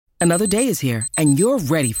Another day is here, and you're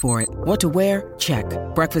ready for it. What to wear? Check.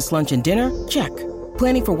 Breakfast, lunch, and dinner? Check.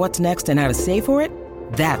 Planning for what's next and how to save for it?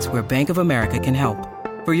 That's where Bank of America can help.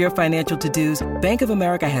 For your financial to-dos, Bank of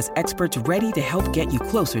America has experts ready to help get you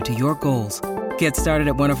closer to your goals. Get started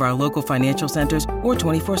at one of our local financial centers or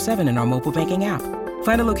 24/7 in our mobile banking app.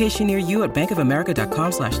 Find a location near you at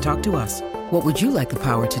bankofamerica.com/talktous. What would you like the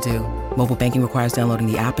power to do? Mobile banking requires downloading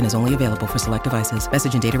the app and is only available for select devices.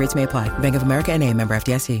 Message and data rates may apply. Bank of America N.A., member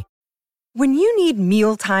FDIC. When you need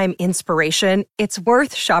mealtime inspiration, it's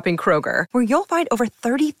worth shopping Kroger, where you'll find over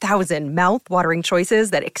 30,000 mouth-watering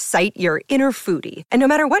choices that excite your inner foodie. And no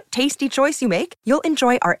matter what tasty choice you make, you'll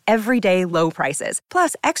enjoy our everyday low prices,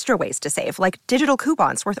 plus extra ways to save, like digital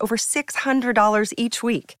coupons worth over $600 each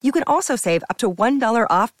week. You can also save up to $1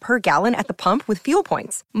 off per gallon at the pump with fuel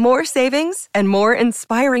points. More savings and more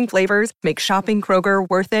inspiring flavors make shopping Kroger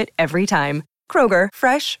worth it every time. Kroger,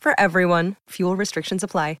 fresh for everyone. Fuel restrictions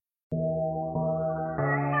apply.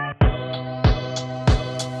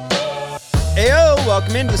 Heyo,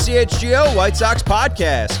 welcome into the CHGO White Sox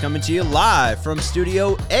Podcast, coming to you live from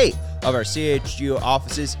Studio A of our CHGO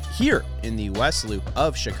offices here in the West Loop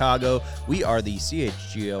of Chicago. We are the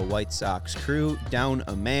CHGO White Sox crew, down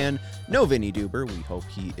a man, no Vinny Duber. We hope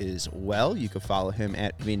he is well. You can follow him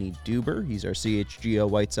at Vinny Duber. He's our CHGO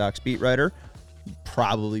White Sox beat writer.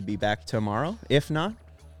 Probably be back tomorrow. If not,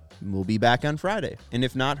 we'll be back on Friday. And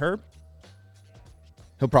if not, Herb,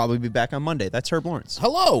 he'll probably be back on Monday. That's Herb Lawrence.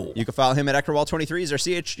 Hello. You can follow him at Ectorwall23. He's our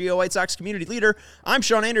CHGO White Sox community leader. I'm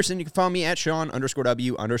Sean Anderson. You can follow me at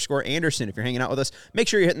Sean_W_Anderson. If you're hanging out with us, make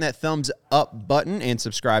sure you're hitting that thumbs up button and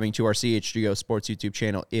subscribing to our CHGO Sports YouTube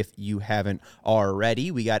channel if you haven't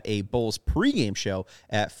already. We got a Bulls pregame show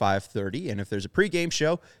at 5:30, and if there's a pregame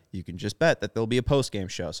show, you can just bet that there'll be a post-game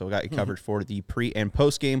show. So we got you covered for the pre- and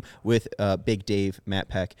post-game with Big Dave, Matt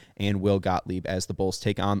Peck, and Will Gottlieb as the Bulls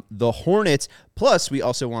take on the Hornets. Plus, we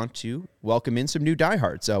also want to welcome in some new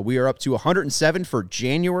diehards. We are up to 107 for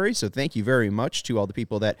January, so thank you very much to all the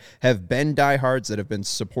people that have been diehards, that have been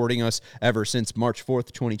supporting us ever since March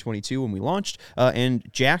 4th, 2022 when we launched. And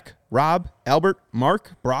Jack, Rob, Albert,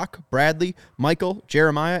 Mark, Brock, Bradley, Michael,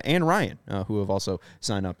 Jeremiah, and Ryan, who have also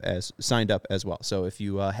signed up as well. So if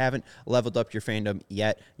you haven't leveled up your fandom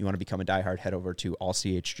yet, you want to become a diehard, head over to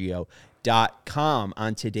allchgo.com.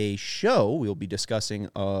 On today's show, we'll be discussing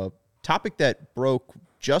a topic that broke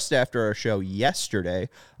just after our show yesterday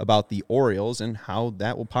about the Orioles and how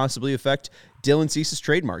that will possibly affect Dylan Cease's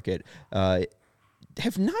trade market. Have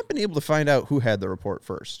not been able to find out who had the report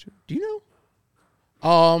first. Do you know?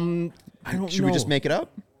 I don't know. Should we just make it up?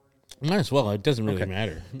 Might as well. It doesn't really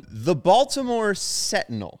matter. The Baltimore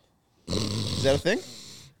Sentinel. Is that a thing?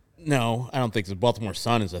 No, I don't think so. Baltimore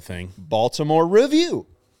Sun is a thing. Baltimore Review.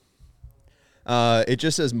 It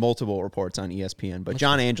just says multiple reports on ESPN, but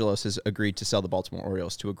John Angelos has agreed to sell the Baltimore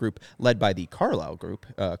Orioles to a group led by the Carlyle Group,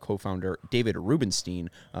 co-founder David Rubenstein,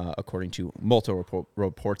 according to multiple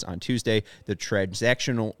reports on Tuesday. The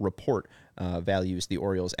transactional report values the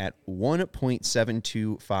Orioles at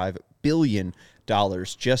 $1.725 billion,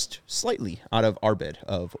 just slightly out of our bid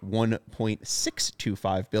of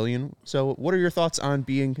 $1.625 billion. So what are your thoughts on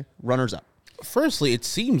being runners-up? Firstly, it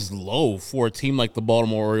seems low for a team like the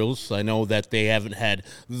Baltimore Orioles. I know that they haven't had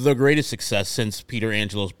the greatest success since Peter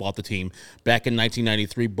Angelos bought the team back in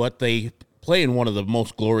 1993, but they play in one of the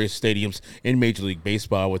most glorious stadiums in Major League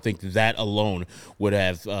Baseball. I would think that alone would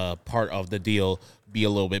have part of the deal be a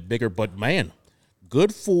little bit bigger. But, man,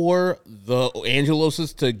 good for the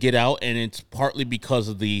Angeloses to get out, and it's partly because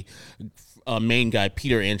of the main guy,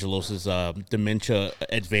 Peter Angelos' dementia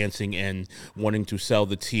advancing and wanting to sell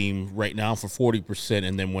the team right now for 40%,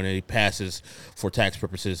 and then when it passes for tax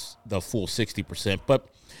purposes, the full 60%. But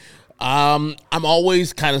I'm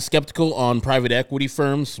always kind of skeptical on private equity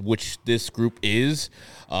firms, which this group is,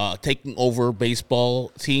 taking over baseball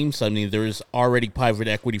teams. I mean, there's already private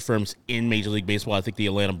equity firms in Major League Baseball. I think the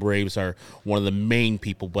Atlanta Braves are one of the main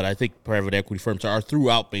people, but I think private equity firms are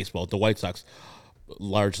throughout baseball. The White Sox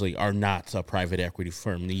largely are not a private equity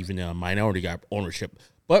firm, even a minority ownership.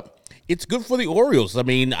 But it's good for the Orioles. I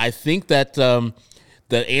mean, I think that the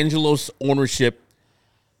Angelos ownership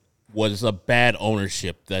was a bad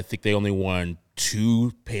ownership. I think they only won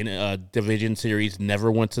 2 division series, never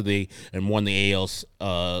went to and won the AL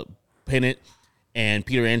pennant. And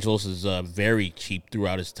Peter Angelos is very cheap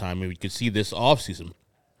throughout his time. And you could see this offseason,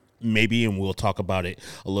 maybe, and we'll talk about it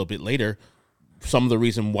a little bit later, some of the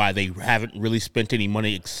reason why they haven't really spent any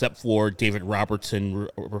money except for David Robertson,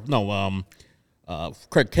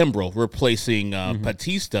 Craig Kimbrell replacing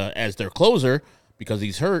Batista as their closer, because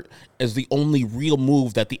he's hurt, is the only real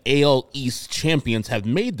move that the AL East champions have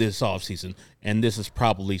made this offseason, and this is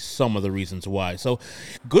probably some of the reasons why. So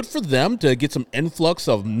good for them to get some influx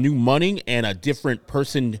of new money and a different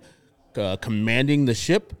person commanding the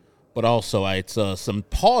ship, but also it's some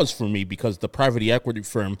pause for me because the private equity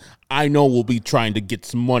firm I know will be trying to get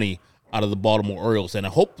some money out of the Baltimore Orioles, and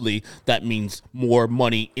hopefully that means more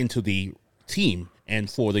money into the team and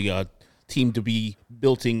for the team to be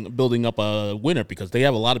building up a winner, because they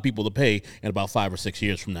have a lot of people to pay in about 5 or 6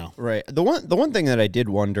 years from now. Right. The one thing that I did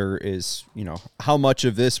wonder is, how much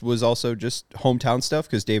of this was also just hometown stuff,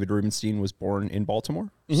 because David Rubenstein was born in Baltimore.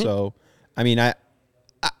 Mm-hmm. So, I mean,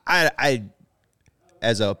 I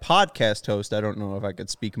as a podcast host, I don't know if I could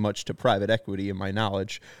speak much to private equity in my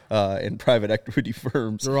knowledge in private equity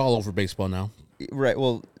firms. They're all over baseball now. Right.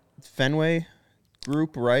 Well, Fenway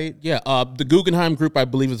Group, right? Yeah, the Guggenheim Group, I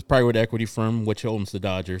believe, is a private equity firm which owns the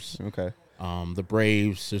Dodgers. Okay. The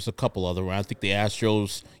Braves, there's a couple other ones. I think the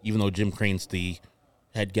Astros, even though Jim Crane's the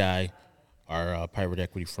head guy, are private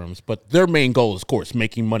equity firms. But their main goal is, of course,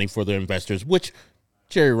 making money for their investors, which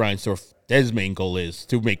Jerry Reinsdorf, his main goal is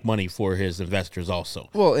to make money for his investors also.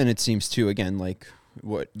 Well, and it seems, too, again, like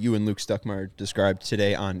what you and Luke Stuckmeyer described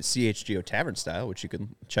today on CHGO Tavern Style, which you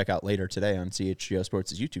can check out later today on CHGO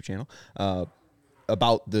Sports' YouTube channel,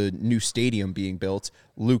 about the new stadium being built.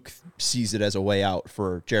 Luke sees it as a way out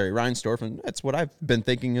for Jerry Reinsdorf, and that's what I've been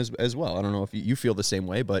thinking as well. I don't know if you feel the same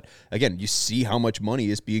way, but again, you see how much money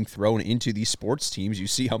is being thrown into these sports teams. You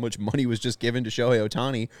see how much money was just given to Shohei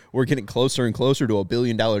Ohtani. We're getting closer and closer to $1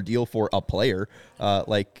 billion deal for a player.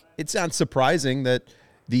 It's not surprising that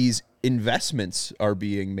these investments are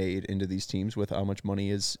being made into these teams with how much money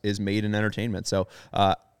is made in entertainment. So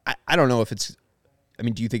I don't know if it's,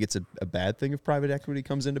 do you think it's a bad thing if private equity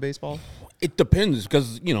comes into baseball? It depends,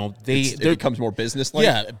 because, it becomes more business-like.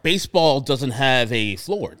 Yeah, baseball doesn't have a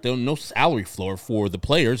floor. There's no salary floor for the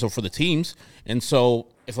players or for the teams. And so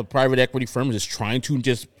if a private equity firm is trying to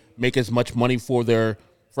just make as much money for their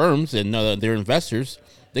firms and their investors,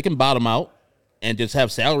 they can bottom out and just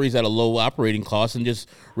have salaries at a low operating cost and just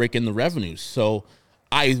rake in the revenues. So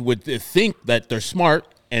I would think that they're smart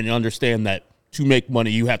and understand that to make money,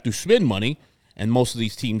 you have to spend money. And most of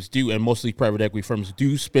these teams do, and most of these private equity firms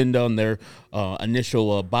do spend on their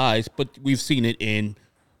initial buys. But we've seen it in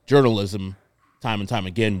journalism time and time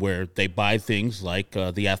again, where they buy things like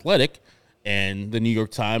The Athletic and the New York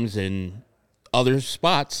Times and other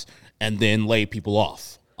spots, and then lay people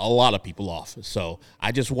off, a lot of people off. So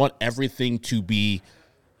I just want everything to be,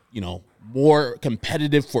 more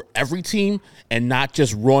competitive for every team and not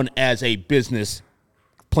just run as a business,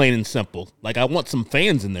 plain and simple. Like, I want some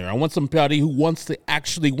fans in there. I want somebody who wants to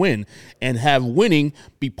actually win and have winning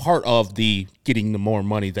be part of the getting the more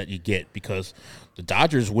money that you get, because the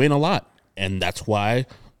Dodgers win a lot, and that's why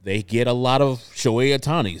they get a lot of Shohei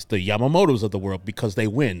Ohtanis, the Yamamotos of the world, because they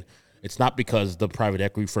win. It's not because the private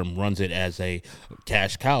equity firm runs it as a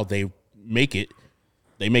cash cow. They make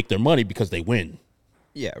their money because they win.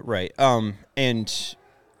 Yeah, right.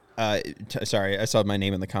 Sorry, I saw my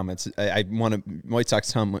name in the comments. I want to. White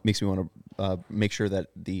Sox Tom makes me want to make sure that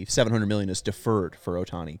the $700 million is deferred for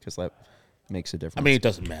Ohtani, because that makes a difference. It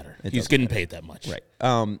doesn't matter. He's getting paid that much,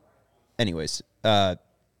 right? Anyways,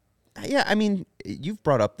 you've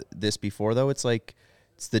brought up this before, though. It's like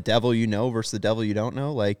it's the devil you know versus the devil you don't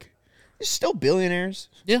know. Like, they're still billionaires.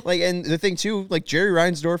 Yeah. And the thing too, like Jerry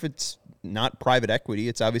Reinsdorf, it's not private equity.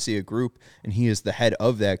 It's obviously a group, and he is the head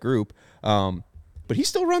of that group. But he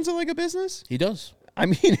still runs it like a business. He does.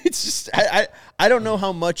 It's just I don't know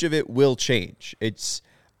how much of it will change.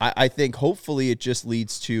 I think hopefully it just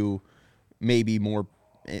leads to maybe more,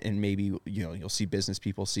 and maybe you'll see business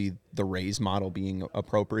people see the Rays model being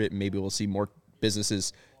appropriate, and maybe we'll see more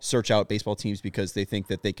businesses search out baseball teams because they think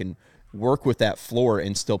that they can work with that floor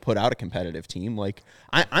and still put out a competitive team. Like,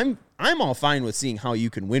 I'm all fine with seeing how you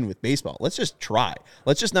can win with baseball. Let's just try.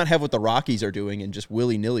 Let's just not have what the Rockies are doing and just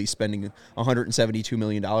willy-nilly spending $172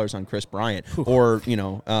 million on Chris Bryant. Or,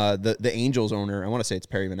 the Angels owner, I want to say it's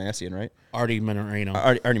Perry Manassian, right? Artie Moreno.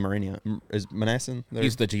 Artie Moreno. Is Manassian there?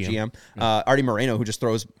 He's the GM. Artie Moreno, who just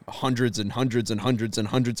throws hundreds and hundreds and hundreds and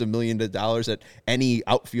hundreds of millions of dollars at any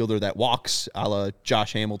outfielder that walks, a la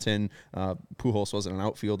Josh Hamilton. Pujols wasn't an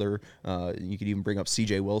outfielder. You could even bring up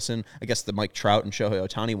C.J. Wilson. I guess the Mike Trout and Shohei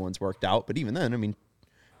Ohtani ones worked out, but even then,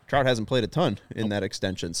 Trout hasn't played a ton in that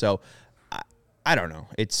extension. So I don't know.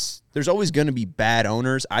 There's always going to be bad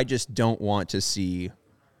owners. I just don't want to see,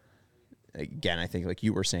 again, I think like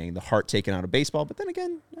you were saying, the heart taken out of baseball. But then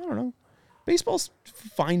again, I don't know. Baseball's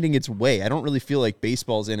finding its way. I don't really feel like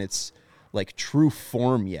baseball's in its like true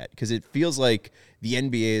form yet, because it feels like the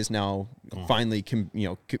NBA is now finally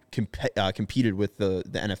competed with the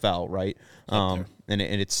NFL, right? And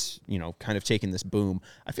it's kind of taken this boom.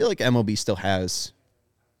 I feel like MLB still has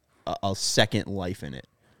a second life in it.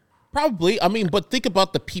 Probably. I mean, but think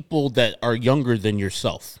about the people that are younger than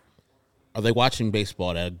yourself. Are they watching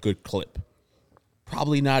baseball at a good clip?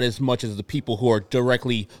 Probably not as much as the people who are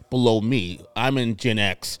directly below me. I'm in Gen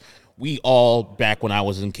X. We all, back when I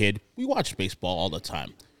was a kid, we watched baseball all the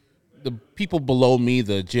time. The people below me,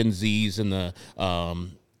 the Gen Zs and the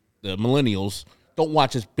millennials, don't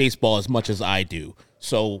watch baseball as much as I do.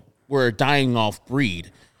 So we're a dying off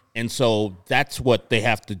breed. And so that's what they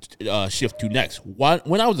have to shift to next.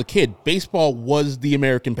 When I was a kid, baseball was the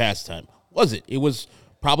American pastime. Was it? It was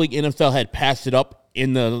probably NFL had passed it up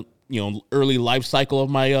in the early life cycle of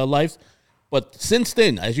my life. But since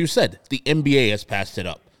then, as you said, the NBA has passed it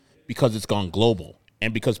up because it's gone global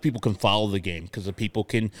and because people can follow the game, because the people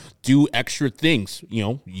can do extra things,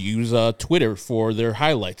 use Twitter for their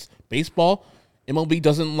highlights. Baseball, MLB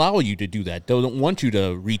doesn't allow you to do that. They don't want you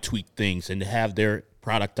to retweet things and to have their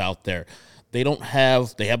product out there. They have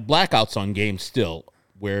blackouts on games still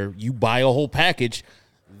where you buy a whole package.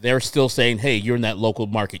 They're still saying, hey, you're in that local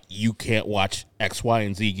market. You can't watch X, Y,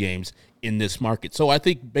 and Z games in this market. So I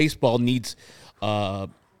think baseball needs a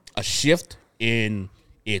shift in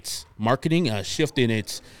its marketing, a shift in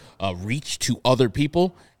its reach to other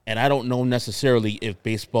people. And I don't know necessarily if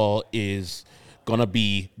baseball is going to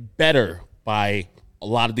be better by a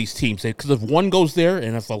lot of these teams. Because if one goes there,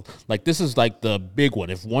 and this is like the big one.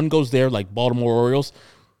 If one goes there, like Baltimore Orioles,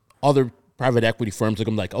 other private equity firms are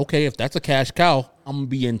going to be like, okay, if that's a cash cow, I'm going to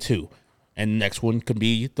be in too. And the next one could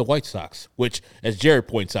be the White Sox, which, as Jared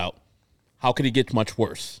points out, how could it get much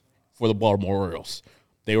worse for the Baltimore Orioles?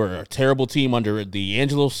 They were a terrible team under the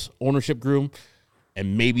Angelos ownership group,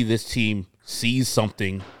 and maybe this team sees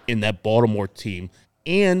something in that Baltimore team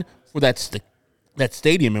and for that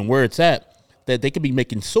stadium and where it's at, that they could be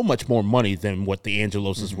making so much more money than what the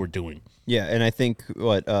Angeloses were doing. Yeah, and I think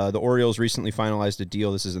the Orioles recently finalized a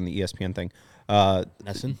deal. This is in the ESPN thing.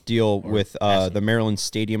 Deal with the Maryland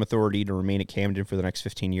Stadium Authority to remain at Camden for the next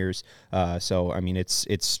 15 years. So I mean,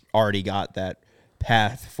 it's already got that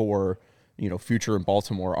path for future in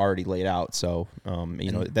Baltimore already laid out. So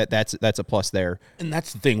that's a plus there. And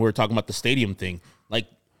that's the thing, we're talking about the stadium thing. Like,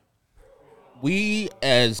 we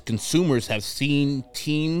as consumers have seen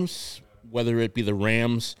teams, whether it be the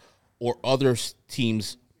Rams or other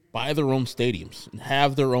teams, buy their own stadiums and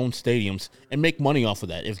have their own stadiums and make money off of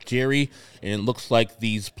that. If Jerry, and it looks like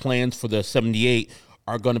these plans for the 78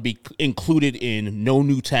 are going to be included in no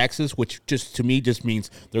new taxes, which to me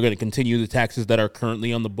means they're going to continue the taxes that are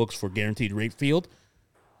currently on the books for guaranteed rate field.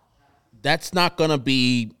 That's not going to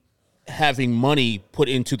be having money put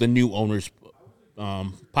into the new owners'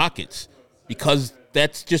 pockets, because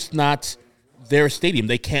that's just not their stadium.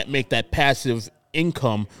 They can't make that passive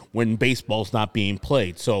income when baseball's not being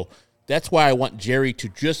played. So that's why I want Jerry to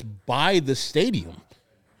just buy the stadium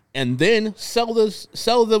and then sell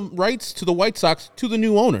the rights to the White Sox to the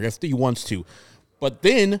new owner if he wants to. But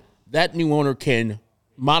then that new owner can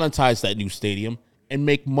monetize that new stadium and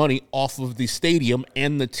make money off of the stadium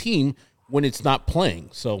and the team when it's not playing.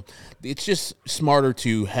 So it's just smarter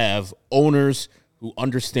to have owners who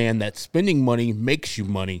understand that spending money makes you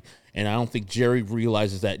money. And I don't think Jerry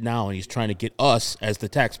realizes that now, and he's trying to get us, as the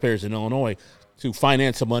taxpayers in Illinois, to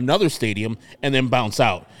finance him another stadium and then bounce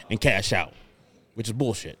out and cash out, which is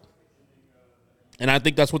bullshit. And I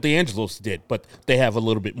think that's what the Angelos did, but they have a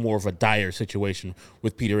little bit more of a dire situation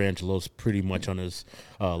with Peter Angelos pretty much on his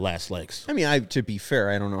last legs. I mean, to be fair,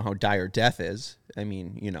 I don't know how dire death is. I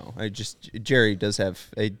mean, Jerry does have,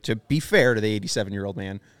 to be fair to the 87-year-old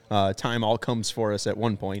man, time all comes for us at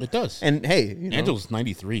one point. It does. And hey, Angelos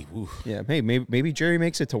 93. Oof. Yeah, hey, maybe Jerry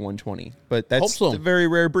makes it to 120, but that's a very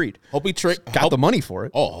rare breed. Hope he got the money for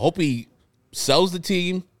it. Hope he sells the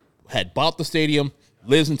team, had bought the stadium,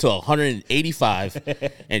 lives until 185,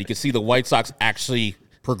 and you can see the White Sox actually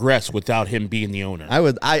progress without him being the owner.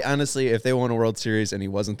 I honestly, if they won a World Series and he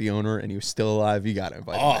wasn't the owner and he was still alive, you gotta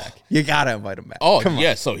invite him back. You gotta invite him back. Oh, come on.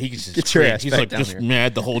 Yeah, so he can just get your ass he's back like down just here.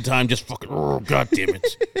 Mad the whole time, just fucking, God damn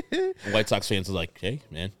it. The White Sox fans are like, hey,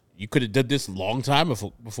 man, you could have did this a long time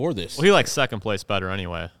before this. Well, he likes second place better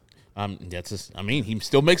anyway. He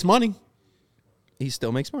still makes money. He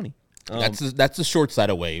still makes money. That's the short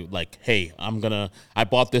side away. Like, hey, I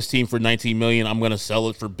bought this team for $19 million. I'm gonna sell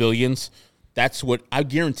it for billions. That's what I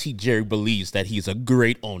guarantee. Jerry believes that he's a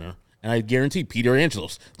great owner, and I guarantee Peter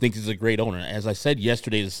Angelos thinks he's a great owner. As I said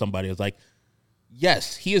yesterday to somebody, I was like,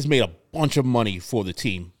 yes, he has made a bunch of money for the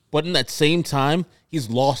team, But in that same time, he's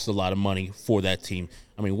lost a lot of money for that team.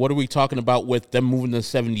 I mean, what are we talking about with them moving to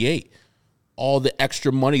 78? All the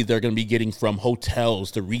extra money they're going to be getting from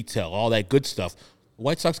hotels to retail, all that good stuff. The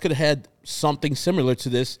White Sox could have had something similar to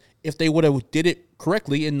this if they would have did it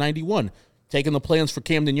correctly in 91, taking the plans for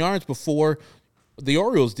Camden Yards before the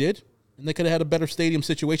Orioles did, and they could have had a better stadium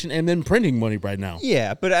situation and then printing money right now.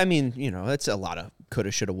 Yeah, but I mean, that's a lot of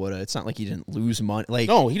coulda, shoulda, woulda. It's not like he didn't lose money. Like,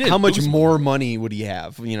 no, he didn't. How much more money would he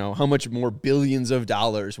have? How much more billions of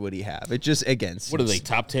dollars would he have? It just, again, what are they,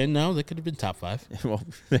 top 10 now? They could have been top 5. Well,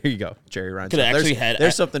 there you go, Jerry Ryan.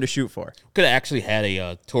 There's something to shoot for. Could have actually had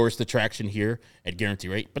a tourist attraction here at Guarantee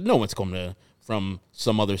Rate, but no one's coming from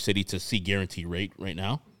some other city to see Guarantee Rate right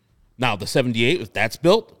now. Now, the 78, if that's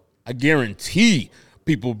built, I guarantee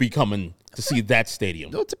people will be coming to see that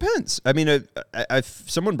stadium. No, it depends. I mean,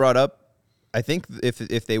 someone brought up, I think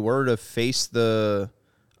if they were to face the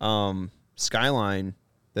skyline,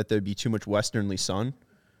 that there'd be too much westerly sun,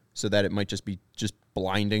 so that it might just be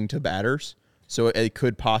blinding to batters. So it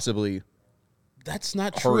could possibly. That's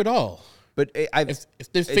not true at all. But if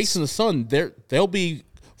they're facing the sun, they'll be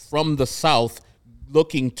from the south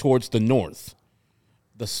looking towards the north.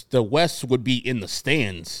 The west would be in the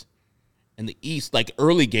stands. And the east, like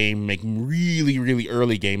early game, like really, really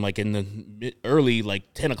early game, like in the early,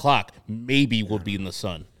 like 10 o'clock, maybe will be in the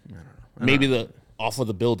sun. I don't know. Off of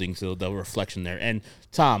the buildings, the reflection there. And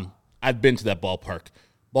Tom, I've been to that ballpark.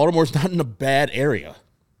 Baltimore's not in a bad area.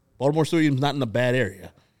 Baltimore Stadium's not in a bad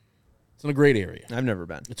area. It's in a great area. I've never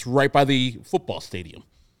been. It's right by the football stadium.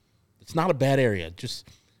 It's not a bad area. Just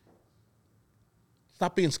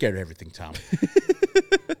stop being scared of everything, Tom.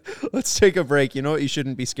 Let's take a break. You know what you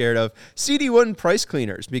shouldn't be scared of? CD1 Price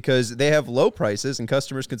Cleaners, because they have low prices and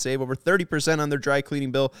customers can save over 30% on their dry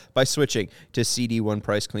cleaning bill by switching to CD1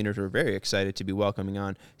 Price Cleaners. We're very excited to be welcoming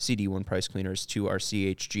on CD1 Price Cleaners to our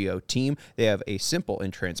CHGO team. They have a simple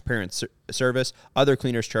and transparent service. Other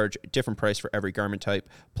cleaners charge a different price for every garment type.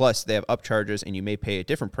 Plus, they have upcharges, and you may pay a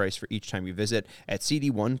different price for each time you visit. At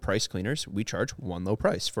CD1 Price Cleaners, we charge one low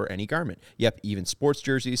price for any garment. Yep, even sports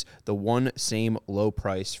jerseys, the one same low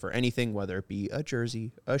price for anything, whether it be a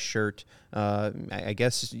jersey, a shirt. I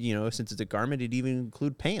guess, since it's a garment, it'd even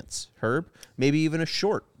include pants, Herb, maybe even a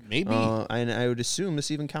short. Maybe. And I would assume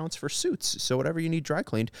this even counts for suits. So whatever you need dry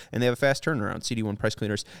cleaned, and they have a fast turnaround. CD1 Price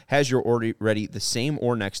Cleaners has your order ready the same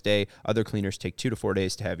or next day. Other cleaners take 2 to 4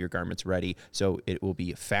 days to have your garments ready. So it will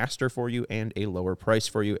be faster for you and a lower price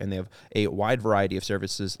for you. And they have a wide variety of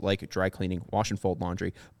services like dry cleaning, wash and fold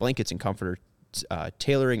laundry, blankets and comforter,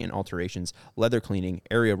 tailoring and alterations, leather cleaning,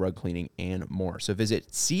 area rug cleaning, and more. So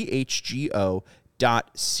visit chgo.cd1.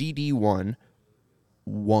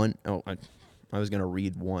 I was going to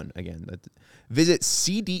read one again. Visit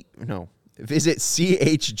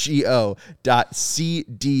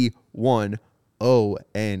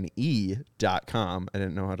chgo.cd1one.com. I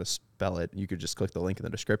didn't know how to spell it. You could just click the link in the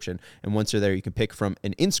description. And once you're there, you can pick from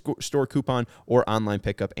an in-store coupon or online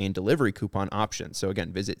pickup and delivery coupon option. So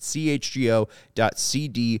again, visit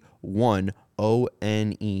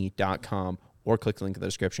chgo.cd1one.com or click the link in the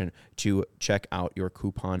description to check out your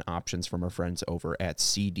coupon options from our friends over at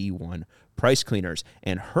CD1 Price Cleaners.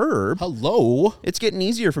 And Herb, hello. It's getting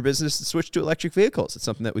easier for business to switch to electric vehicles. It's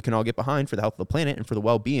something that we can all get behind for the health of the planet and for the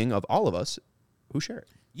well-being of all of us who share it.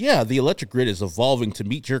 Yeah, the electric grid is evolving to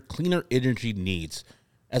meet your cleaner energy needs.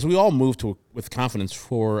 As we all move with confidence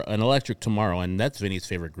for an electric tomorrow, and that's Vinny's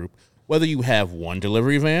favorite group, whether you have one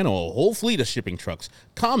delivery van or a whole fleet of shipping trucks,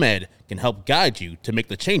 ComEd can help guide you to make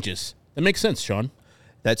the changes that make sense, Sean.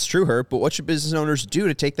 That's true, Herb, but what should business owners do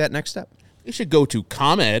to take that next step? They should go to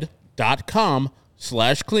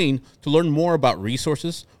ComEd.com/clean to learn more about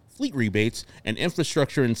resources, fleet rebates, and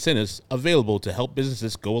infrastructure incentives available to help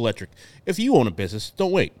businesses go electric. If you own a business,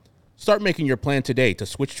 don't wait. Start making your plan today to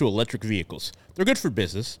switch to electric vehicles. They're good for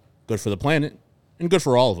business, good for the planet, and good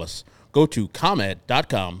for all of us. Go to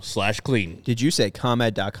ComEd.com/clean. Did you say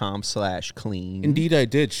ComEd.com/clean? Indeed I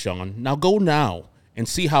did, Sean. Now go now and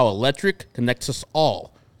see how electric connects us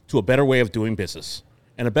all to a better way of doing business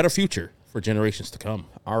and a better future for generations to come.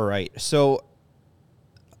 All right. So,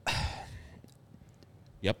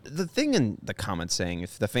 yep. The thing in the comments saying,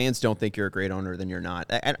 if the fans don't think you're a great owner, then you're not.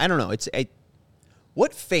 I don't know.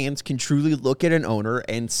 What fans can truly look at an owner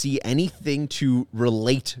and see anything to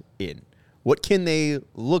relate in? What can they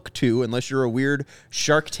look to, unless you're a weird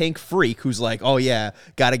Shark Tank freak who's like, oh yeah,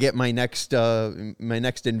 got to get my next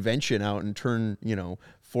invention out and turn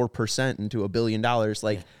 4% into $1 billion.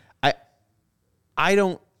 Like, yeah. I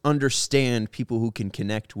don't understand people who can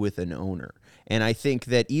connect with an owner, and I think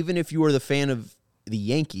that even if you are the fan of the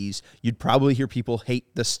Yankees, you'd probably hear people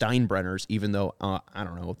hate the Steinbrenners, even though, I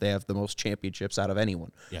don't know, they have the most championships out of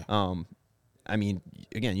anyone. Yeah. I mean,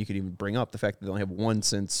 again, you could even bring up the fact that they only have one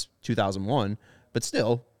since 2001, but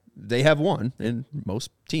still, they have one, and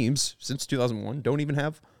most teams since 2001 don't even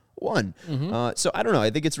have one. So I don't know.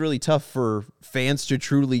 I think it's really tough for fans to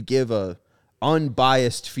truly give a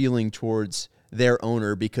unbiased feeling towards their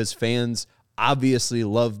owner, because fans obviously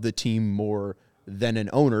love the team more than an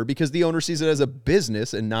owner, because the owner sees it as a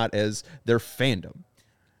business and not as their fandom.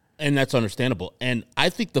 And that's understandable. And I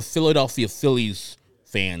think the Philadelphia Phillies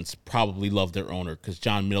fans probably love their owner, because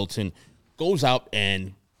John Middleton goes out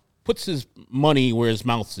and puts his money where his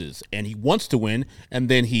mouth is, and he wants to win, and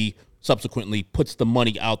then he subsequently puts the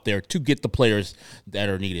money out there to get the players that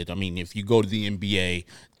are needed. I mean, if you go to the NBA,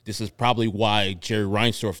 this is probably why Jerry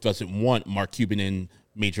Reinsdorf doesn't want Mark Cuban in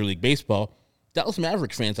Major League Baseball. Dallas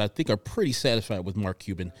Mavericks fans, I think, are pretty satisfied with Mark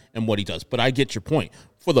Cuban and what he does. But I get your point.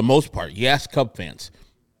 For the most part, you ask Cub fans,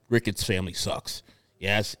 Ricketts' family sucks. You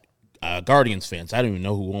ask Guardians fans, I don't even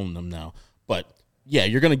know who own them now. But, yeah,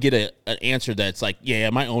 you're going to get an answer that's like, yeah,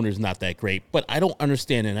 my owner's not that great. But I don't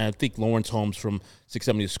understand, and I think Lawrence Holmes from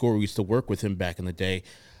 670 The Score, we used to work with him back in the day,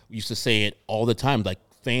 we used to say it all the time, like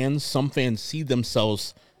some fans see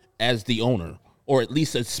themselves as the owner, or at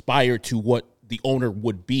least aspire to what the owner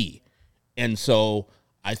would be. And so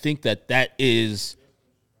I think that is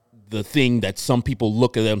the thing that some people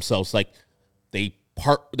look at themselves like they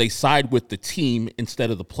side with the team instead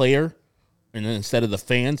of the player, and then instead of the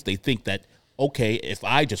fans. They think that, okay, if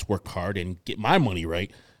I just work hard and get my money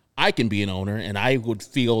right, I can be an owner, and I would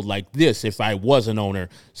feel like this if I was an owner.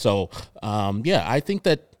 So, I think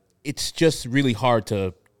that it's just really hard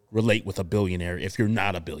to relate with a billionaire if you're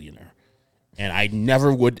not a billionaire. And I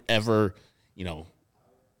never would ever,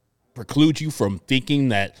 preclude you from thinking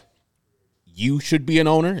that you should be an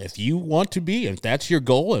owner if you want to be, if that's your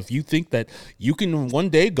goal. If you think that you can one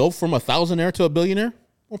day go from a thousandaire to a billionaire,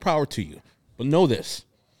 more power to you. But know this,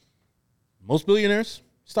 most billionaires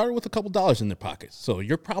started with a couple dollars in their pockets. So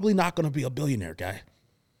you're probably not going to be a billionaire, guy.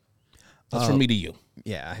 That's from me to you.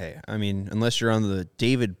 Yeah, hey, I mean, unless you're on the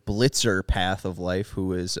David Blitzer path of life,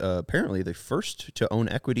 who is apparently the first to own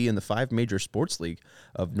equity in the 5 major sports league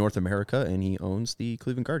of North America, and he owns the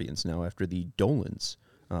Cleveland Guardians now after the Dolans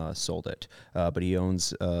sold it. But he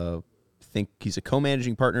owns, I think he's a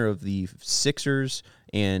co-managing partner of the Sixers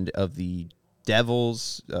and of the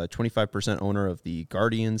Devils, 25% owner of the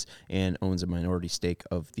Guardians, and owns a minority stake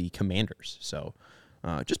of the Commanders. So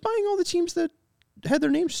just buying all the teams that had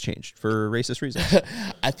their names changed for racist reasons.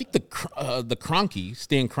 I think the Kroenke,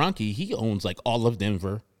 Stan Kroenke, he owns like all of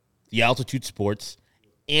Denver, the Altitude Sports,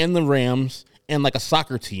 and the Rams, and like a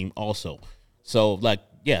soccer team also. So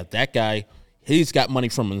that guy, he's got money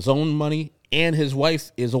from his own money, and his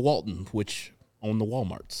wife is a Walton, which own the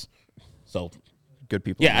Walmarts. So good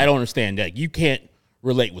people. Yeah, I don't understand that. You can't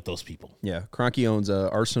relate with those people. Yeah, Kroenke owns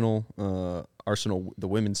Arsenal, the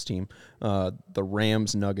women's team, the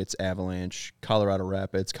Rams, Nuggets, Avalanche, Colorado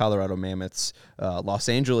Rapids, Colorado Mammoths, Los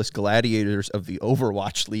Angeles Gladiators of the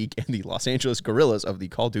Overwatch League, and the Los Angeles Gorillas of the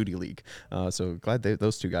Call of Duty League. So glad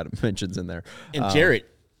those two got mentions in there. And Jarrett,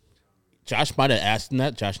 Josh might have asked him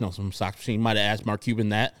that. Josh Nelson from Sox Machine might have asked Mark Cuban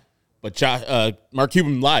that, but Mark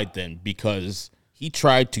Cuban lied then, because he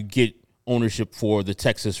tried to get ownership for the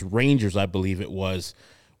Texas Rangers, I believe it was,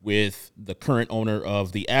 with the current owner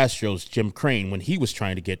of the Astros, Jim Crane, when he was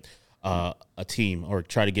trying to get a team or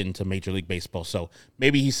try to get into Major League Baseball. So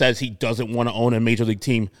maybe he says he doesn't want to own a Major League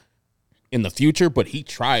team in the future, but he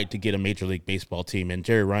tried to get a Major League Baseball team, and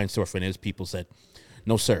Jerry Reinsdorf and his people said,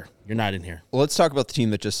 no, sir, you're not in here. Well, let's talk about the team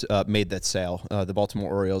that just made that sale, the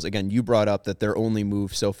Baltimore Orioles. Again, you brought up that their only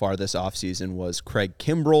move so far this offseason was Craig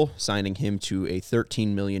Kimbrell, signing him to a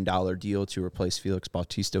 $13 million deal to replace Felix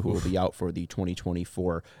Bautista, who will be out for the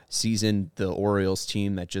 2024 season. The Orioles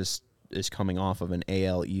team that just is coming off of an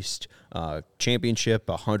AL East championship,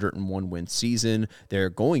 a 101-win season. They're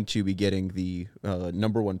going to be getting the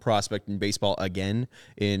number one prospect in baseball again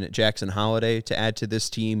in Jackson Holliday to add to this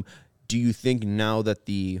team. Do you think now that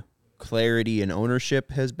the clarity and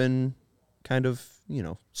ownership has been kind of,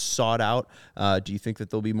 sought out, do you think that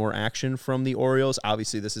there'll be more action from the Orioles?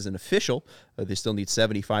 Obviously, this isn't official. They still need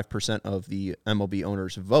 75% of the MLB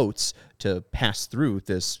owners' votes to pass through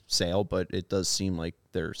this sale, but it does seem like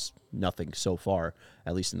there's nothing so far,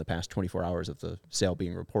 at least in the past 24 hours of the sale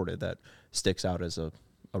being reported, that sticks out as a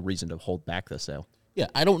reason to hold back the sale. Yeah,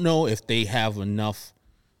 I don't know if they have enough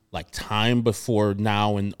time before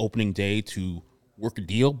now and opening day to work a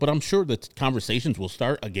deal, but I'm sure that conversations will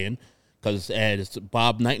start again, because as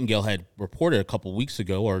Bob Nightingale had reported a couple weeks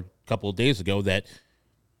ago or a couple of days ago, that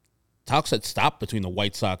talks had stopped between the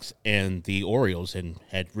White Sox and the Orioles and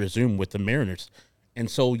had resumed with the Mariners. And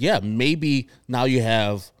so, yeah, maybe now you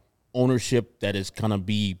have ownership that is going to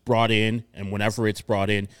be brought in, and whenever it's brought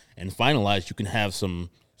in and finalized, you can have some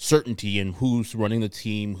certainty in who's running the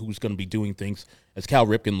team, who's going to be doing things. As Cal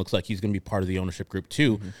Ripken looks like he's going to be part of the ownership group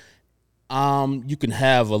too. You can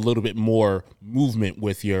have a little bit more movement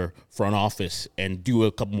with your front office and do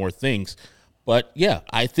a couple more things. But, yeah,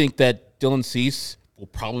 I think that Dylan Cease will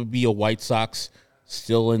probably be a White Sox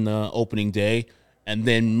still in the opening day. And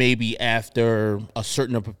then maybe after a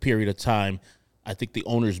certain period of time, I think the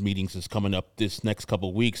owners' meetings is coming up this next couple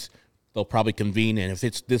of weeks. They'll probably convene. And if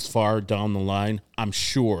it's this far down the line, I'm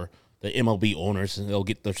sure the MLB owners, they'll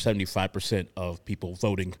get their 75% of people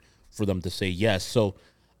voting for them to say yes. So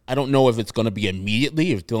I don't know if it's going to be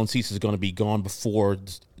immediately, if Dylan Cease is going to be gone before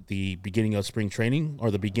the beginning of spring training or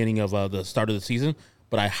the beginning of the start of the season,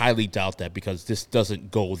 but I highly doubt that because this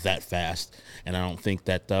doesn't go that fast, and I don't think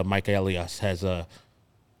that Mike Elias has the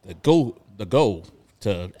go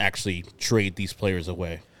to actually trade these players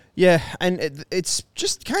away. Yeah, and it's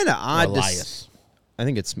just kind of odd. Elias. I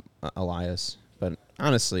think it's Elias, but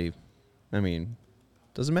honestly, I mean,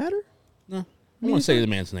 does it matter? No, I want to say the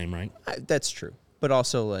man's name right. That's true, but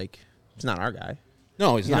also like he's not our guy.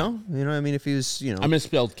 No, he's not. You know what I mean? If he was, I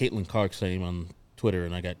misspelled Caitlin Clark's name on Twitter,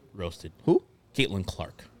 and I got roasted. Who? Caitlin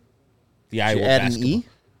Clark. The Iowa add basketball. an E?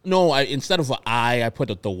 No, instead of an I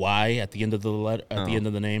put the Y at the end of the letter, at the end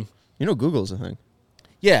of the name. You know Google's a thing.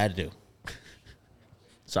 Yeah, I do.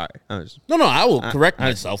 Sorry. No, I will correct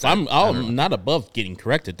myself. I'm not above getting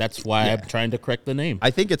corrected. That's why I'm trying to correct the name.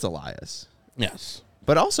 I think it's Elias. Yes.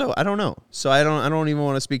 But also, I don't know. So I don't even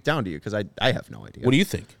want to speak down to you because I have no idea. What do you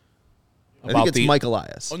think? I think it's Mike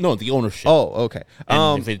Elias. Oh, no, the ownership. Oh, okay.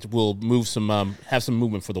 And if it will move have some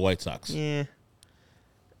movement for the White Sox. Yeah.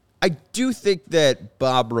 I do think that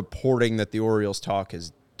Bob reporting that the Orioles talk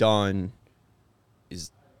is done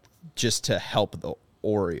is just to help the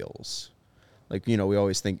Orioles. Like, we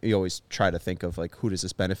always try to think of like, who does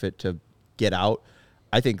this benefit to get out?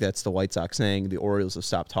 I think that's the White Sox saying the Orioles have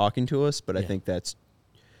stopped talking to us, but I think that's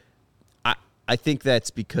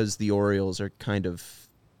because the Orioles are kind of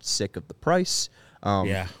sick of the price.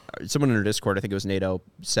 Someone in our Discord, I think it was NATO,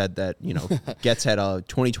 said that Getz had a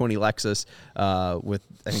 2020 Lexus with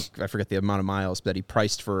I forget the amount of miles that he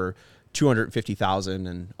priced for $250,000,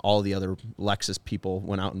 and all the other Lexus people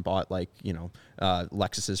went out and bought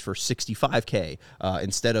Lexuses for $65K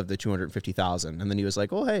instead of the $250,000. And then he was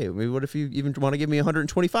like, "Oh, hey, maybe what if you even want to give me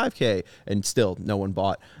 $125K?" And still, no one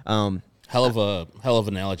bought. Hell of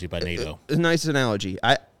an analogy by NATO. A nice analogy.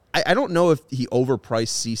 I don't know if he overpriced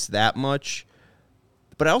Cease that much,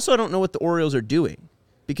 but I also don't know what the Orioles are doing,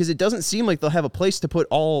 because it doesn't seem like they'll have a place to put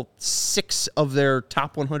all 6 of their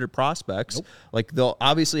top 100 prospects. Nope. Like, they'll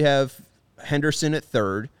obviously have Henderson at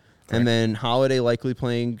third, and then Holiday likely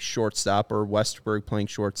playing shortstop, or Westberg playing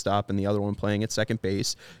shortstop, and the other one playing at second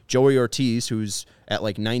base. Joey Ortiz, who's at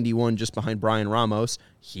 91 just behind Brian Ramos,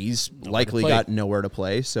 he's likely got nowhere to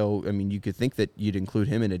play. So, I mean, you could think that you'd include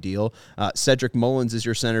him in a deal. Cedric Mullins is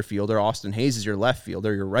your center fielder. Austin Hayes is your left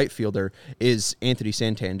fielder. Your right fielder is Anthony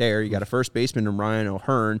Santander. You got a first baseman in Ryan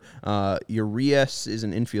O'Hearn. Urias is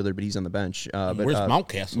an infielder, but he's on the bench. Where's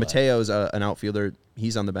Mountcastle? Mateo's an outfielder.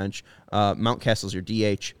 He's on the bench. Mountcastle's your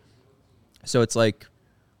DH. So it's like,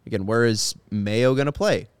 again, where is Mayo going to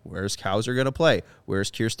play? Where is Kauser going to play? Where is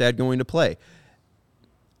Kierstad going to play?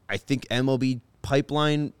 I think MLB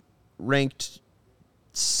Pipeline ranked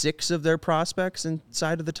 6 of their prospects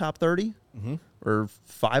inside of the top 30, or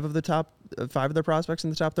 5 of their prospects in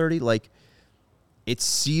the top 30. Like, it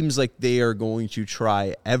seems like they are going to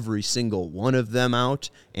try every single one of them out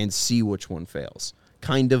and see which one fails.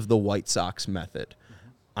 Kind of the White Sox method.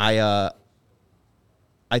 I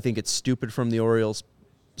think it's stupid from the Orioles'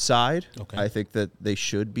 side. Okay. I think that they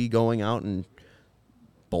should be going out and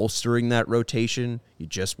bolstering that rotation. You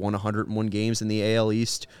just won 101 games in the AL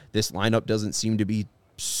East. This lineup doesn't seem to be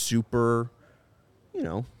super,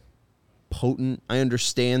 potent. I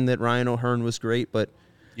understand that Ryan O'Hearn was great, but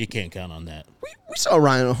you can't count on that. We saw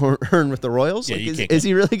Ryan O'Hearn with the Royals. Yeah, is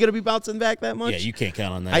he really going to be bouncing back that much? Yeah, you can't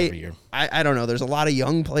count on that every year. I don't know. There's a lot of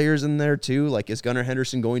young players in there, too. Like, is Gunnar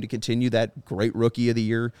Henderson going to continue that great Rookie of the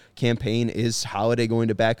Year campaign? Is Holiday going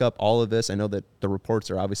to back up all of this? I know that the reports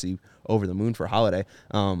are obviously over the moon for Holiday.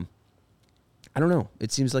 I don't know.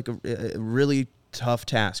 It seems like a really tough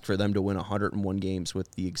task for them to win 101 games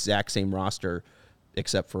with the exact same roster,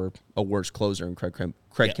 except for a worse closer in Craig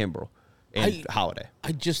Kimbrell and Holiday.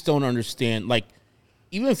 I just don't understand. Like,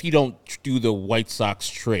 even if you don't do the White Sox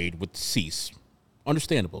trade with Cease,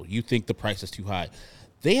 understandable. You think the price is too high.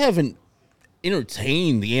 They haven't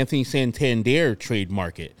entertain the Anthony Santander trade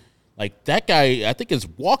market. Like, that guy, I think, is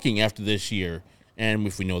walking after this year. And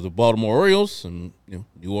if we know the Baltimore Orioles and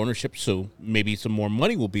new ownership, so maybe some more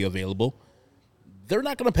money will be available, they're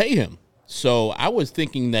not going to pay him. So I was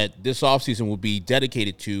thinking that this offseason would be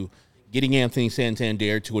dedicated to getting Anthony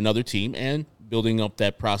Santander to another team and building up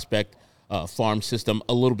that prospect farm system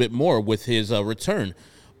a little bit more with his return.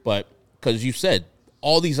 But because you said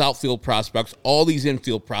all these outfield prospects, all these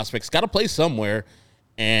infield prospects got to play somewhere,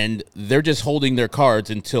 and they're just holding their cards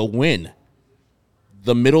until when?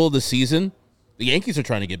 The middle of the season? The Yankees are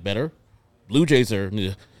trying to get better. Blue Jays are,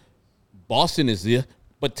 Boston is there,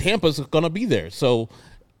 but Tampa's going to be there. So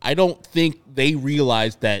I don't think they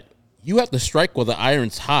realize that you have to strike while the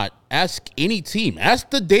iron's hot. Ask any team. Ask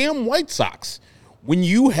the damn White Sox. When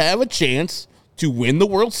you have a chance to win the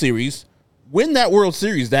World Series, win that World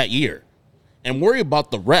Series that year and worry about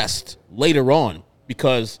the rest later on,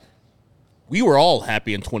 because we were all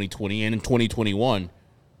happy in 2020 and in 2021.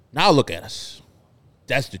 Now look at us.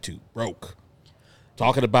 Destitute, broke.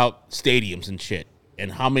 Talking about stadiums and shit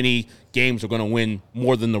and how many games are going to win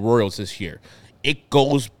more than the Royals this year. It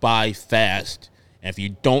goes by fast. And if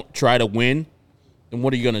you don't try to win, then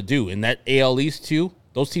what are you going to do? In that AL East, too,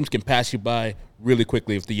 those teams can pass you by really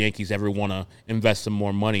quickly if the Yankees ever want to invest some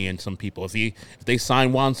more money in some people. If they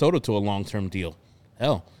sign Juan Soto to a long-term deal,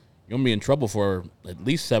 hell, you're going to be in trouble for at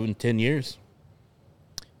least 7-10 years.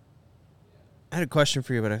 I had a question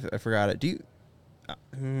for you, but I forgot it. Do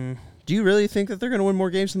you really think that they're going to win more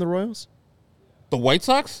games than the Royals? The White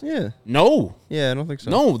Sox? Yeah. No. Yeah, I don't think so.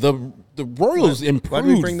 No, the Royals improved why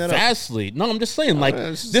do we bring that vastly. up? No, I'm just saying,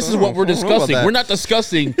 this is what we're discussing. We're not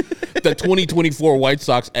discussing the 2024 White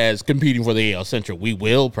Sox as competing for the AL Central. We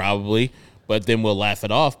will probably, but then we'll laugh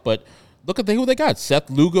it off. But look at who they got. Seth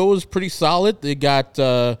Lugo is pretty solid. They got,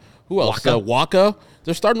 who else? Waka.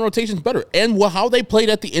 Their starting rotation's better. And how they played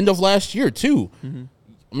at the end of last year, too. Mm-hmm.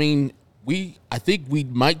 I mean, I think we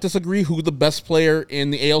might disagree who the best player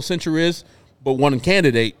in the AL Central is, but one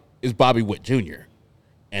candidate is Bobby Witt Jr.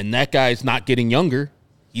 And that guy's not getting younger.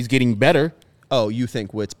 He's getting better. Oh, you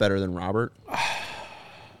think Witt's better than Robert?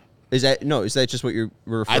 Is that just what you're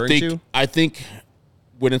referring to? I think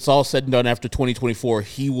when it's all said and done after 2024,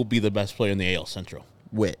 he will be the best player in the AL Central.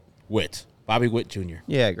 Witt. Bobby Witt Jr.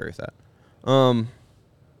 Yeah, I agree with that.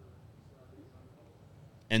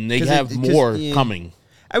 And they have more coming.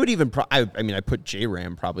 I would even I put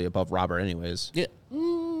J-Ram probably above Robert anyways. Yeah.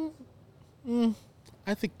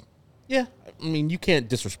 I think, yeah. I mean, you can't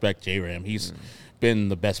disrespect J-Ram. He's been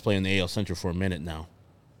the best player in the AL Central for a minute now.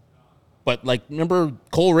 But, remember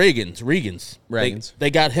Cole Reagans? They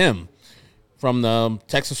got him from the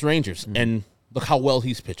Texas Rangers, and look how well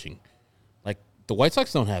he's pitching. The White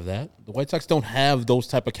Sox don't have that. The White Sox don't have those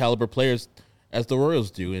type of caliber players as the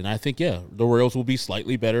Royals do, and I think, the Royals will be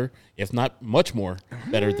slightly better, if not much more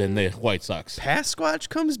better than the White Sox. Pasquatch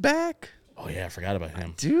comes back? Oh, yeah, I forgot about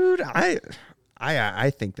him. Dude, I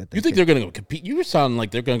think that you think they're going to compete? You sound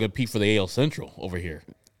like they're going to compete for the AL Central over here.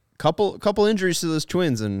 Couple injuries to those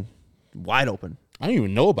Twins and wide open. I don't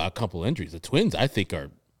even know about a couple injuries. The Twins, I think, are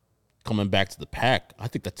coming back to the pack. I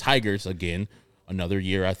think the Tigers, again, another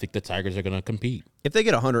year, I think the Tigers are going to compete. If they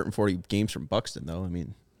get 140 games from Buxton, though, I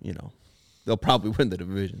mean, they'll probably win the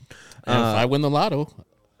division. And if I win the lotto.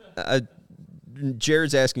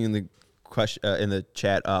 Jared's asking in the question in the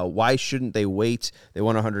chat, why shouldn't they wait? They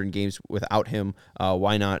won 100 games without him.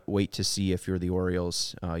 Why not wait to see if you're the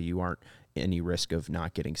Orioles? You aren't any risk of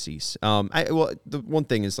not getting Cease. The one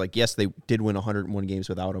thing is, yes, they did win 101 games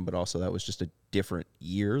without him, but also that was just a different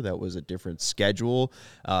year. That was a different schedule,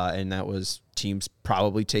 and that was teams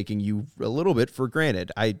probably taking you a little bit for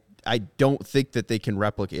granted. I don't think that they can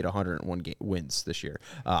replicate 101 wins this year.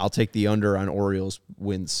 I'll take the under on Orioles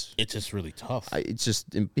wins. It's just really tough. I just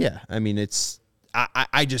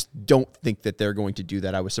don't think that they're going to do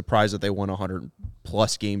that. I was surprised that they won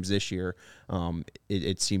 100-plus games this year.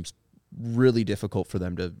 It seems really difficult for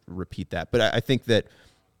them to repeat that. But I think that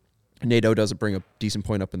NATO doesn't bring a decent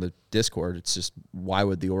point up in the Discord. It's just, why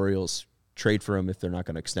would the Orioles trade for him if they're not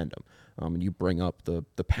going to extend him? And you bring up the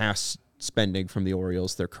past spending from the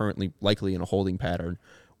Orioles. They're currently likely in a holding pattern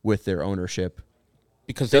with their ownership.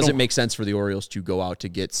 Because it doesn't make sense for the Orioles to go out to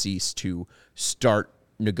get Cease to start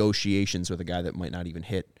negotiations with a guy that might not even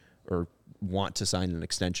hit or want to sign an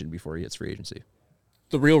extension before he hits free agency.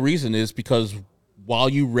 The real reason is because while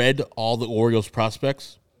you read all the Orioles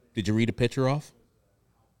prospects, did you read a pitcher off?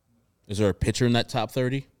 Is there a pitcher in that top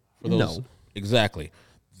 30 for those? No. Exactly.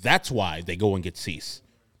 That's why they go and get Cease,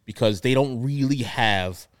 because they don't really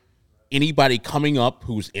have anybody coming up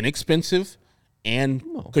who's inexpensive and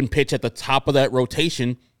can pitch at the top of that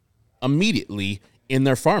rotation immediately in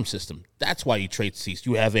their farm system. That's why you trade Cease.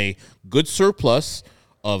 You have a good surplus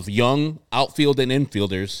of young outfield and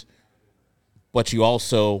infielders, but you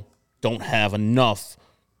also don't have enough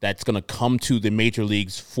that's going to come to the major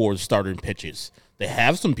leagues for starting pitches. They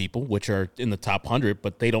have some people, which are in the top 100,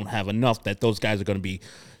 but they don't have enough that those guys are going to be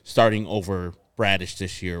starting over Bradish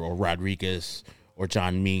this year or Rodriguez or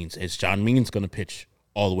John Means. Is John Means going to pitch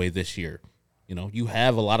all the way this year? You know, you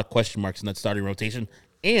have a lot of question marks in that starting rotation.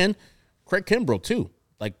 And Craig Kimbrell, too.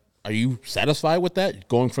 Like, are you satisfied with that?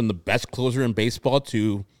 Going from the best closer in baseball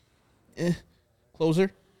to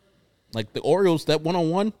closer? Like, the Orioles, that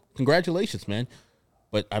one-on-one, congratulations, man.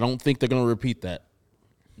 But I don't think they're going to repeat that.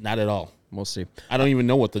 Not at all. We'll see. I don't even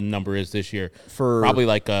know what the number is this year. Probably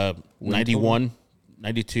like 91,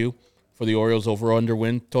 92 for the Orioles over-under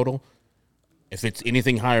win total. If it's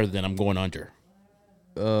anything higher, then I'm going under.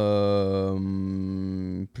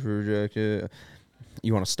 Projected.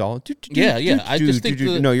 You want to stall? Yeah. I just think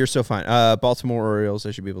no, you're so fine. Baltimore Orioles.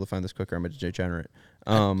 I should be able to find this quicker. I'm a degenerate.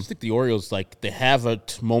 I just think the Orioles, like, they have a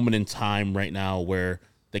moment in time right now where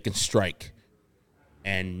they can strike,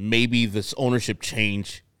 and maybe this ownership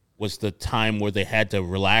change was the time where they had to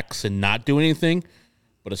relax and not do anything.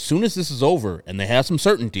 But as soon as this is over and they have some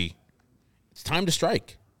certainty, it's time to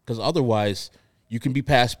strike, because otherwise you can be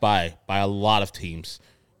passed by a lot of teams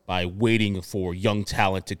by waiting for young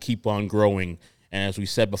talent to keep on growing. And as we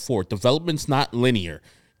said before, development's not linear.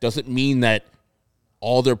 Doesn't mean that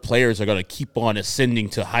all their players are going to keep on ascending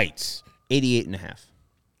to heights. 88.5.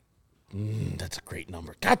 That's a great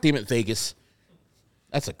number. God damn it, Vegas.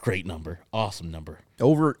 That's a great number. Awesome number.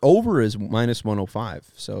 Over is minus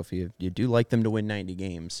 105. So if you do like them to win 90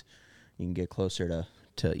 games, you can get closer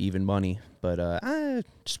to even money. But I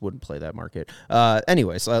just wouldn't play that market.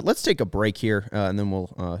 Anyways, let's take a break here, and then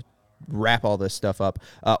we'll wrap all this stuff up.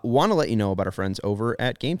 Want to let you know about our friends over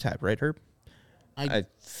at Game Time, right, Herb? I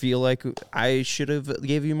feel like I should have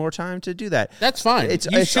gave you more time to do that. That's fine.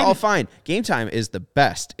 It's all fine. Game Time is the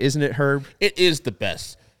best, isn't it, Herb? It is the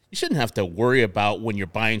best. You shouldn't have to worry about when you're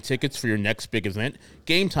buying tickets for your next big event.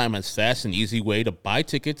 Game Time has fast and easy way to buy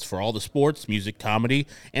tickets for all the sports, music, comedy,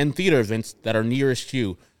 and theater events that are nearest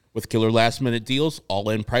you. With killer last-minute deals,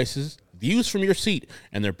 all-in prices, views from your seat,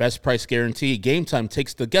 and their best price guarantee, Game Time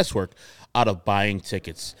takes the guesswork out of buying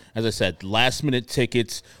tickets. As I said, last-minute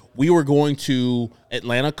tickets. We were going to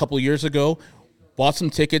Atlanta a couple years ago, bought some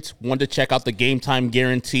tickets, wanted to check out the Game Time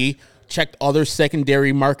guarantee, checked other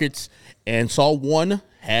secondary markets, and saw one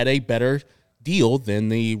had a better deal than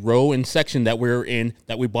the row and section that we're in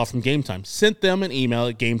that we bought from Game Time. Sent them an email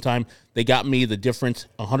at Game Time. They got me the difference,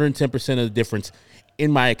 110% of the difference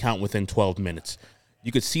in my account within 12 minutes.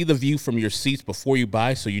 You could see the view from your seats before you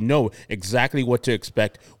buy, so you know exactly what to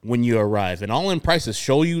expect when you arrive. And all-in prices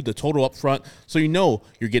show you the total up front, so you know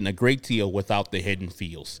you're getting a great deal without the hidden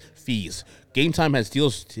fees. Game Time has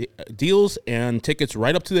deals and tickets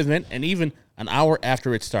right up to the event and even an hour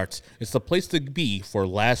after it starts. It's the place to be for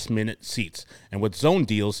last-minute seats. And with zone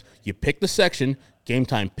deals, you pick the section, Game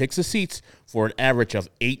Time picks the seats for an average of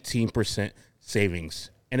 18% savings.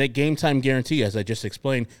 And a Game Time guarantee, as I just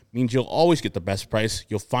explained, means you'll always get the best price.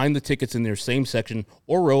 You'll find the tickets in their same section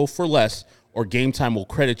or row for less, or Game Time will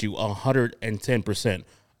credit you 110%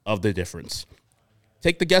 of the difference.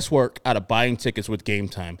 Take the guesswork out of buying tickets with Game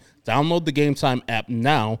Time. Download the Game Time app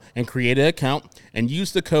now and create an account and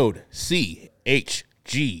use the code CHGO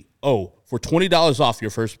for $20 off your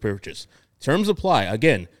first purchase. Terms apply.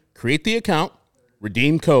 Again, create the account,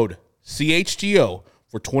 redeem code CHGO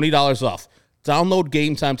for $20 off. Download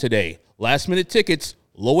Game Time today. Last-minute tickets,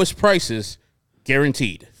 lowest prices,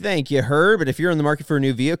 guaranteed. Thank you, Herb. And if you're in the market for a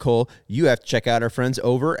new vehicle, you have to check out our friends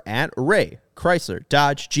over at Ray, Chrysler,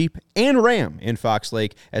 Dodge, Jeep, and Ram in Fox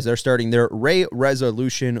Lake as they're starting their Ray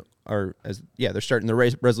Resolution, they're starting the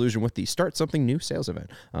Ray Resolution with the Start Something New sales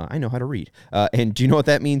event. I know how to read. And do you know what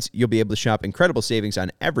that means? You'll be able to shop incredible savings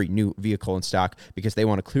on every new vehicle in stock because they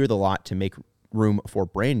want to clear the lot to make room for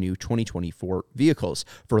brand new 2024 vehicles.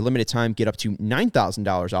 For a limited time, get up to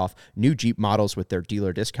 $9,000 off new Jeep models with their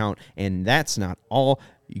dealer discount. And that's not all.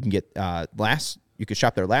 You can get you can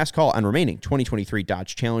shop their last call on remaining 2023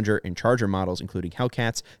 Dodge Challenger and Charger models, including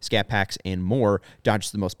Hellcats, Scat Packs, and more. Dodge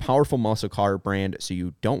is the most powerful muscle car brand, so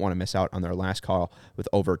you don't want to miss out on their last call with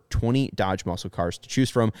over 20 Dodge muscle cars to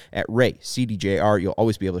choose from. At Ray CDJR, you'll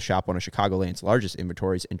always be able to shop one of Chicagoland's largest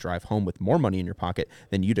inventories and drive home with more money in your pocket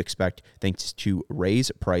than you'd expect thanks to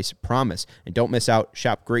Ray's Price Promise. And don't miss out.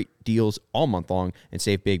 Shop great deals all month long, and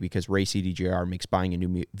save big because Ray CDJR makes buying a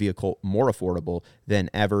new vehicle more affordable than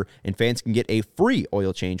ever. And fans can get a free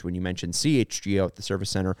oil change when you mention CHGO at the service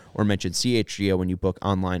center or mention CHGO when you book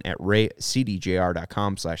online at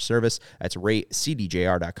raycdjr.com/service. That's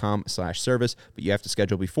raycdjr.com/service, but you have to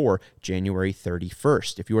schedule before January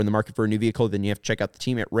 31st. If you're in the market for a new vehicle, then you have to check out the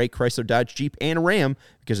team at Ray Chrysler, Dodge, Jeep, and Ram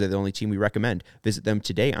because they're the only team we recommend. Visit them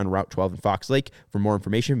today on Route 12 in Fox Lake. For more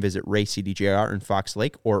information, visit Ray CDJR in Fox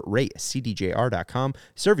Lake or raycdjr.com,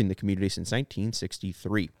 serving the community since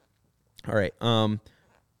 1963. All right. Can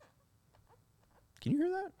you hear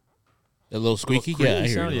that? A little squeaky? Yeah, I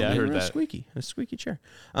hear it. Yeah, I heard that. A squeaky chair.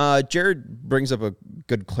 Jared brings up a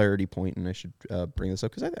good clarity point, and I should bring this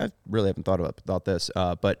up because I really haven't thought about this.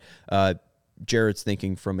 But Jared's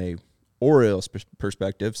thinking from a Orioles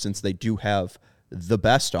perspective, since they do have the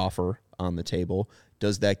best offer on the table,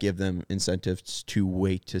 does that give them incentives to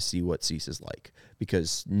wait to see what Cease is like?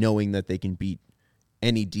 Because knowing that they can beat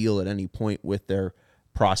any deal at any point with their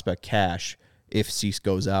prospect cash, if Cease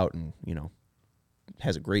goes out and,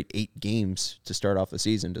 has a great 8 games to start off the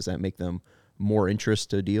season, does that make them more interest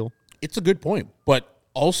to deal? It's a good point, but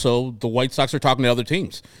also the White Sox are talking to other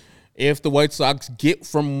teams. If the White Sox get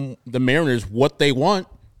from the Mariners what they want,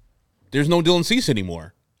 there's no Dylan Cease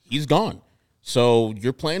anymore. He's gone. So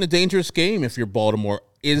you're playing a dangerous game if you're Baltimore.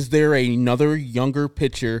 Is there another younger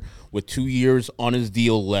pitcher with 2 years on his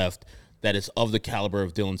deal left that is of the caliber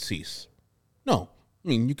of Dylan Cease? No. I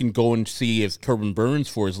mean, you can go and see if Corbin Burns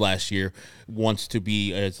for his last year wants to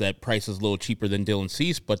be, as that price is a little cheaper than Dylan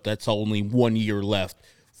Cease, but that's only 1 year left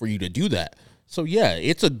for you to do that. So, yeah,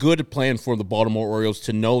 it's a good plan for the Baltimore Orioles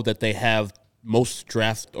to know that they have most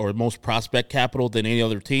draft or most prospect capital than any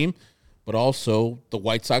other team, but also the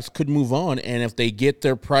White Sox could move on, and if they get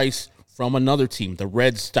their price from another team, the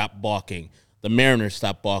Reds stop balking, the Mariners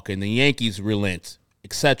stop balking, the Yankees relent,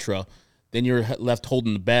 etc., then you're left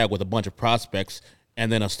holding the bag with a bunch of prospects and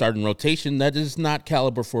then a starting rotation that is not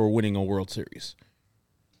caliber for winning a World Series.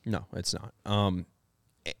 No, it's not.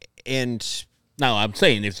 And now I'm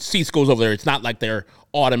saying if Cease goes over there, it's not like they're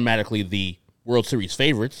automatically the World Series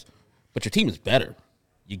favorites, but your team is better.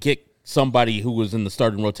 You get somebody who was in the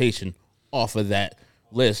starting rotation off of that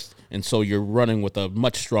list, and so you're running with a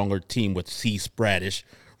much stronger team with Cease, Bradish,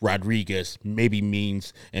 Rodriguez, maybe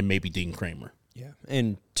Means, and maybe Dean Kramer. Yeah,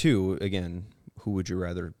 and 2, again, who would you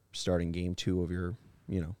rather starting game 2 of your,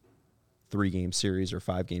 3-game series or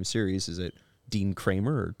 5-game series? Is it Dean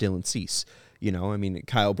Kramer or Dylan Cease?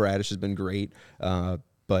 Kyle Bradish has been great,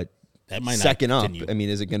 but that might second not up, continue.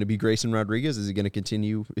 is it going to be Grayson Rodriguez? Is he going to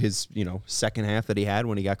continue his, second half that he had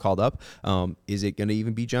when he got called up? Is it going to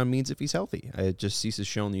even be John Means if he's healthy? Cease has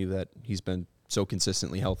shown you that he's been so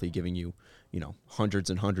consistently healthy, giving you, hundreds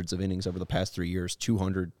and hundreds of innings over the past 3 years,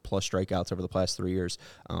 200 plus strikeouts over the past 3 years.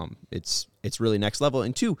 It's really next level.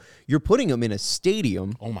 And 2, you're putting him in a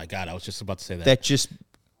stadium. Oh my God, I was just about to say that. That just,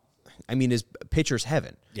 is pitcher's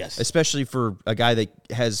heaven. Yes. Especially for a guy that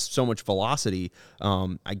has so much velocity.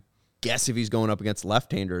 I guess if he's going up against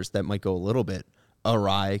left-handers, that might go a little bit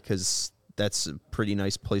awry because that's a pretty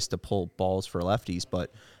nice place to pull balls for lefties.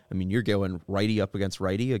 But, you're going righty up against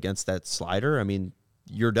righty against that slider.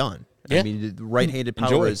 You're done. Yeah. The right-handed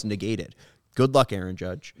power is negated. Good luck, Aaron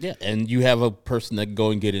Judge. Yeah, and you have a person that can go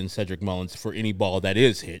and get in Cedric Mullins for any ball that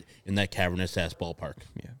is hit in that cavernous-ass ballpark.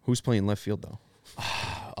 Yeah. Who's playing left field, though?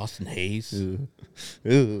 Austin Hayes.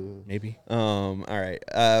 Maybe. All right.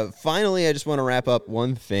 Finally, I just want to wrap up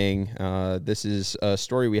one thing. This is a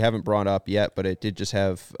story we haven't brought up yet, but it did just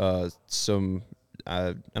have some,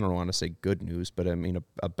 I don't want to say good news, but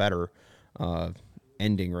a better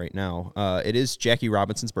ending right now. It is Jackie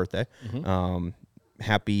Robinson's birthday. Mm-hmm.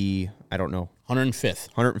 Happy, I don't know.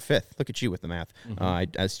 105th. Look at you with the math. Mm-hmm.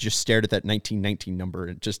 I just stared at that 1919 number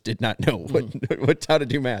and just did not know how to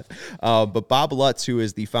do math. But Bob Lutz, who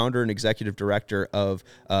is the founder and executive director of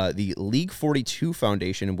the League 42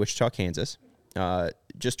 Foundation in Wichita, Kansas,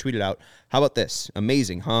 just tweeted out, "How about this?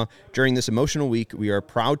 Amazing, huh? During this emotional week, we are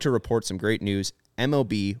proud to report some great news.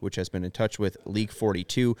 MLB, which has been in touch with League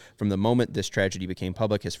 42 from the moment this tragedy became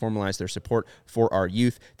public, has formalized their support for our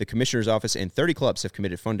youth. The Commissioner's Office and 30 clubs have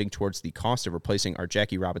committed funding towards the cost of replacing our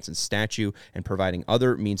Jackie Robinson statue and providing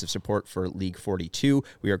other means of support for League 42.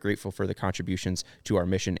 We are grateful for the contributions to our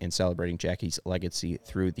mission and celebrating Jackie's legacy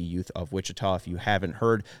through the youth of Wichita." If you haven't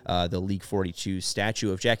heard, the League 42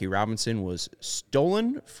 statue of Jackie Robinson was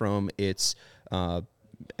stolen from its,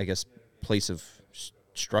 place of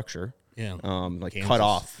structure. cut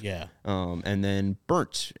off. Yeah. And then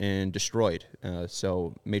burnt and destroyed.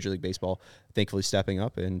 So Major League Baseball thankfully stepping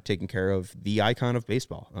up and taking care of the icon of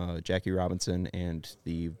baseball, Jackie Robinson, and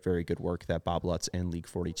the very good work that Bob Lutz and League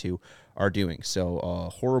 42 are doing. So a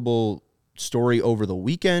horrible story over the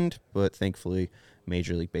weekend, but thankfully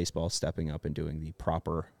Major League Baseball stepping up and doing the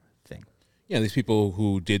proper thing. Yeah, these people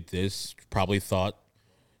who did this probably thought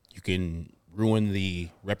you can ruin the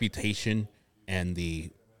reputation and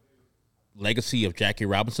the legacy of Jackie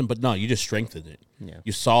Robinson, but no, you just strengthened it. Yeah.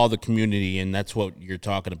 You saw the community, and that's what you're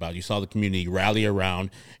talking about. You saw the community rally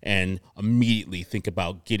around and immediately think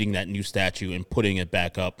about getting that new statue and putting it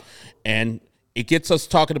back up. And it gets us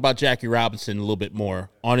talking about Jackie Robinson a little bit more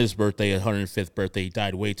on his birthday, 105th birthday. He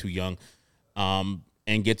died way too young,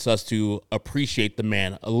 and gets us to appreciate the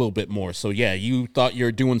man a little bit more. So, yeah, you thought you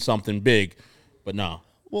were doing something big, but no.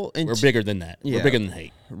 Well, we're bigger than that. Yeah, we're bigger than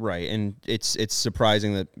hate. Right, and it's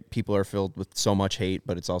surprising that people are filled with so much hate,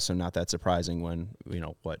 but it's also not that surprising when,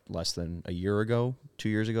 less than a year ago, 2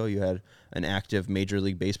 years ago, you had an active Major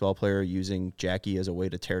League Baseball player using Jackie as a way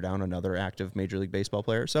to tear down another active Major League Baseball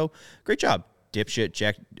player. So, great job, dipshit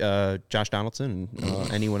Josh Donaldson,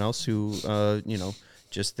 and anyone else who,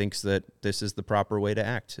 just thinks that this is the proper way to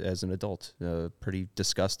act as an adult. Pretty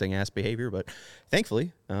disgusting-ass behavior, but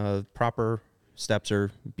thankfully, proper steps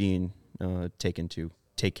are being taken to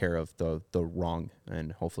take care of the wrong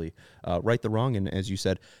and hopefully right the wrong and, as you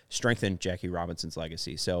said, strengthen Jackie Robinson's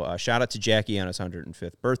legacy. So shout out to Jackie on his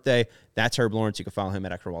 105th birthday. That's Herb Lawrence. You can follow him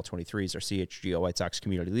at Eckerwall23. He's our CHGO White Sox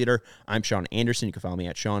community leader. I'm Sean Anderson. You can follow me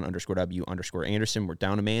at Sean_W_Anderson. We're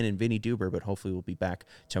down a man in Vinny Duber, but hopefully we'll be back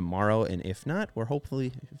tomorrow. And if not, we're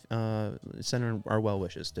hopefully sending our well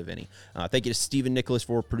wishes to Vinny. Thank you to Stephen Nicholas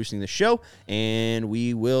for producing the show. And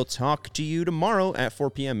we will talk to you tomorrow at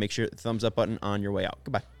 4 p.m. Make sure the thumbs up button on your way out.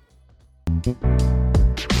 Goodbye.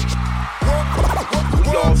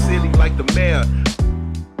 We all silly like the mayor.